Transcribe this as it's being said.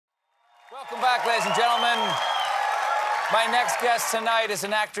Welcome back, ladies and gentlemen. My next guest tonight is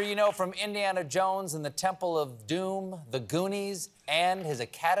an actor you know from Indiana Jones and the Temple of Doom, The Goonies, and his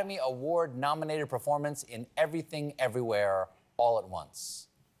Academy Award-nominated performance in Everything Everywhere All at Once.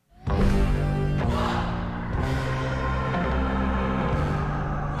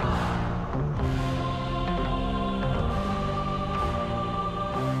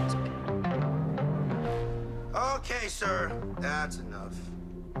 Okay, sir, that's enough.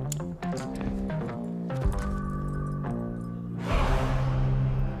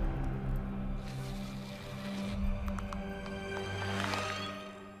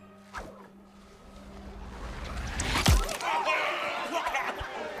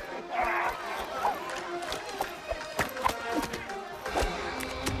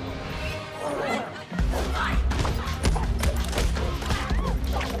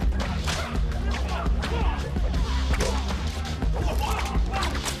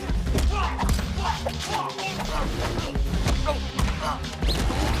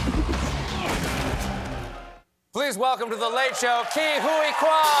 Please welcome to The Late Show, Ke Huy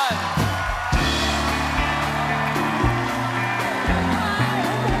Quan.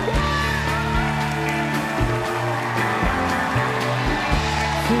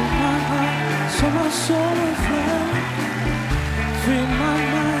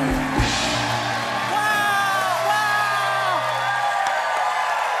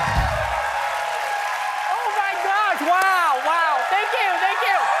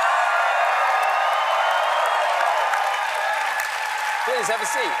 Please have a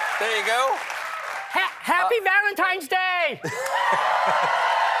seat. There you go. Happy Valentine's Day!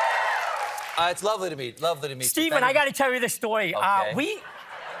 It's lovely to meet you. Steven, I got to tell you the story. Okay.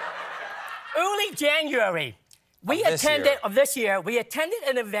 Early January, of this year, we attended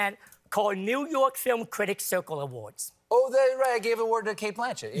an event called New York Film Critics Circle Awards. Oh, right. I gave an award to Cate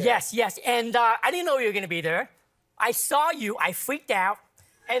Blanchett. Yeah. Yes. And I didn't know you were going to be there. I saw you. I freaked out.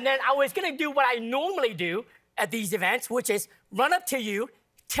 And then I was going to do what I normally do at these events, which is run up to you,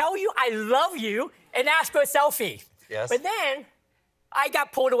 tell you I love you, and ask for a selfie. Yes. But then I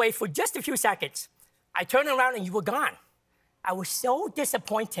got pulled away for just a few seconds. I turned around and you were gone. I was so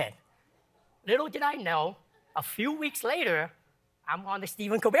disappointed. Little did I know, a few weeks later, I'm on the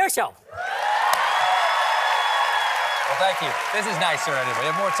Stephen Colbert Show. Well, thank you. This is nicer anyway. We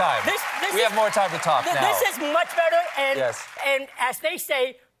have more time. We have more time to talk now. This is much better, and, yes. And as they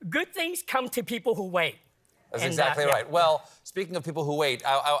say, good things come to people who wait. That's exactly right. Yeah. Well, speaking of people who wait,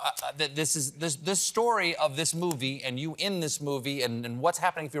 this story of this movie and you in this movie and what's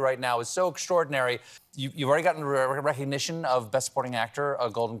happening for you right now is so extraordinary. You've already gotten recognition of Best Supporting Actor, a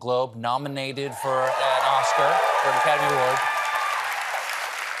Golden Globe, nominated for an Oscar, for an Academy Award.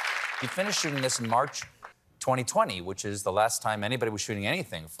 You finished shooting this in March 2020, which is the last time anybody was shooting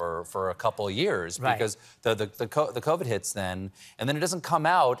anything for a couple of years, right. Because the COVID hits then, and then it doesn't come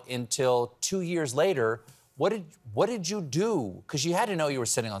out until 2 years later. What did you do? Because you had to know you were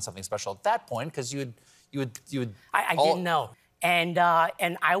sitting on something special at that point, because you would. I didn't know, and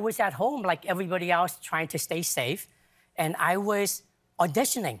I was at home like everybody else, trying to stay safe, and I was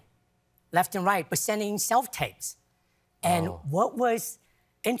auditioning, left and right, but sending self-tapes. And what was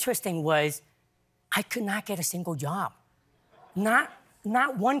interesting was I could not get a single job, not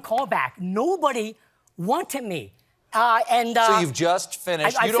one callback. Nobody wanted me. So you've just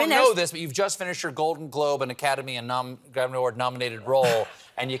finished. I you don't finished. know this, but you've just finished your Golden Globe and Academy and Academy Award nominated role,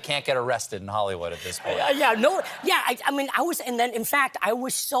 and you can't get arrested in Hollywood at this point. I mean, I was, and then in fact, I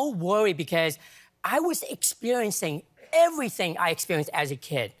was so worried because I was experiencing everything I experienced as a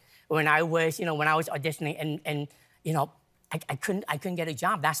kid when I was auditioning, and I couldn't get a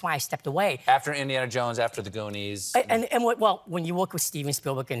job. That's why I stepped away. After Indiana Jones, after The Goonies. Well, when you work with Steven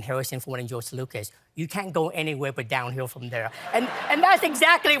Spielberg and Harrison Ford and George Lucas, you can't go anywhere but downhill from there. And that's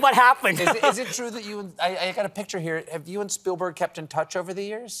exactly what happened. Is it true that I got a picture here. Have you and Spielberg kept in touch over the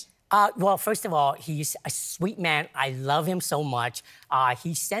years? Well, first of all, he's a sweet man. I love him so much.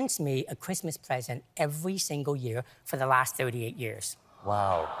 He sends me a Christmas present every single year for the last 38 years.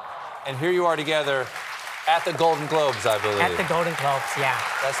 Wow. And here you are together. At the Golden Globes, I believe. At the Golden Globes, yeah.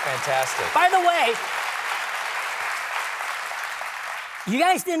 That's fantastic. By the way, you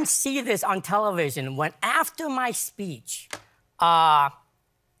guys didn't see this on television. When after my speech,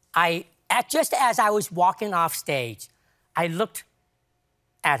 just as I was walking off stage, I looked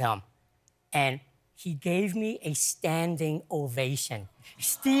at him, and he gave me a standing ovation.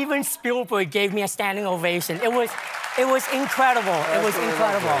 Steven Spielberg gave me a standing ovation. It was incredible. It was really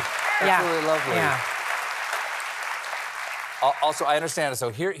incredible. Lovely. That's really lovely. Yeah. Also, I understand. So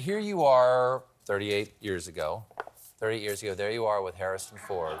here you are 38 years ago. 38 years ago. There you are with Harrison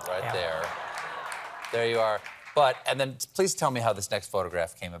Ford, right there. There you are. But, and then please tell me how this next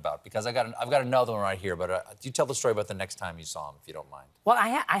photograph came about, because I've got another one right here, but you tell the story about the next time you saw him, if you don't mind. Well,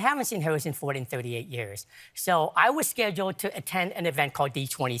 I haven't seen Harrison Ford in 38 years. So I was scheduled to attend an event called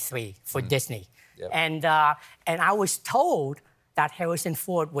D23 for Disney. Yep. And I was told that Harrison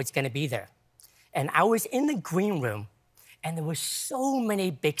Ford was going to be there. And I was in the green room, and there were so many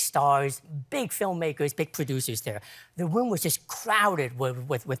big stars, big filmmakers, big producers there. The room was just crowded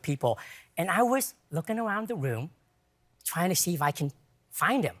with people. And I was looking around the room, trying to see if I can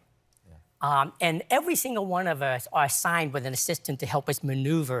find him. Yeah. And every single one of us are assigned with an assistant to help us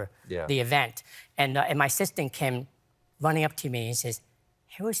maneuver the event. And my assistant came running up to me and says,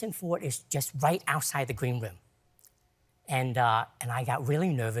 Harrison Ford is just right outside the green room. And I got really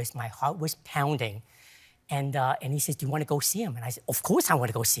nervous. My heart was pounding. And he says, do you want to go see him? And I said, of course I want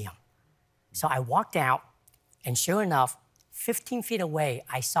to go see him. So I walked out, and sure enough, 15 feet away,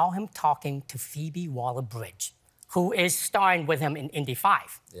 I saw him talking to Phoebe Waller-Bridge, who is starring with him in Indy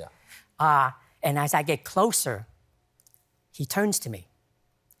 5. Yeah. And as I get closer, he turns to me,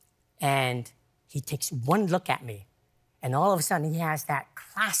 and he takes one look at me, and all of a sudden, he has that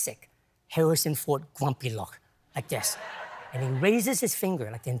classic Harrison Ford grumpy look, like this. And he raises his finger,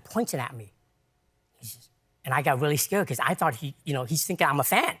 like, and points it at me. And I got really scared, because I thought he's thinking I'm a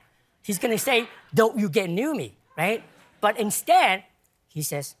fan. He's gonna say, don't you get near me, right? But instead, he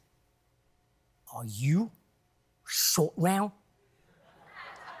says, are you Short Round?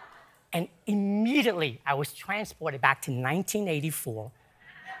 And immediately, I was transported back to 1984,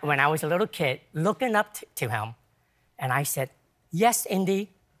 when I was a little kid, looking up to him. And I said, yes, Indy.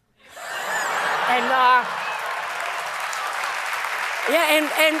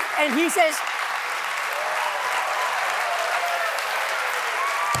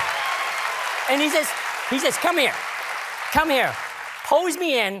 And he says, he says, come here, posed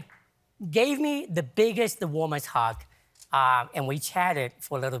me in, gave me the biggest, the warmest hug, and we chatted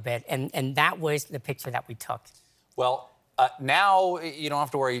for a little bit, and that was the picture that we took. Well, now you don't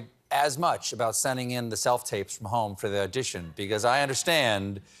have to worry as much about sending in the self-tapes from home for the audition, because I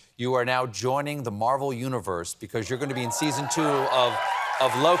understand you are now joining the Marvel Universe, because you're going to be in season 2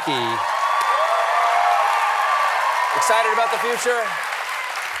 of Loki. Excited about the future?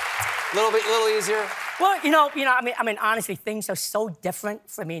 A little easier? Well, I mean, honestly, things are so different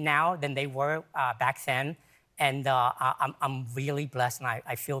for me now than they were back then. And I'm really blessed, and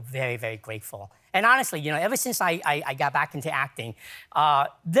I feel very, very grateful. And honestly, ever since I got back into acting,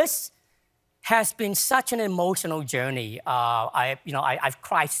 this has been such an emotional journey. I've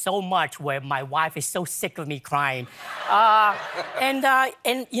cried so much where my wife is so sick of me crying. I'm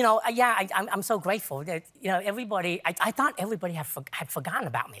so grateful that, everybody, I thought everybody had forgotten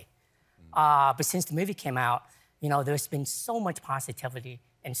about me. But since the movie came out, there's been so much positivity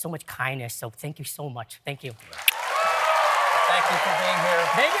and so much kindness. So thank you so much. Thank you. Thank you for being here.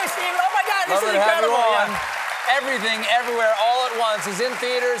 Thank you, Steven. Oh my God, this is Love incredible. to have you on. Everything, Everywhere, All at Once is in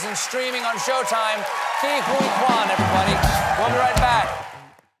theaters and streaming on Showtime. Ke Huy Quan.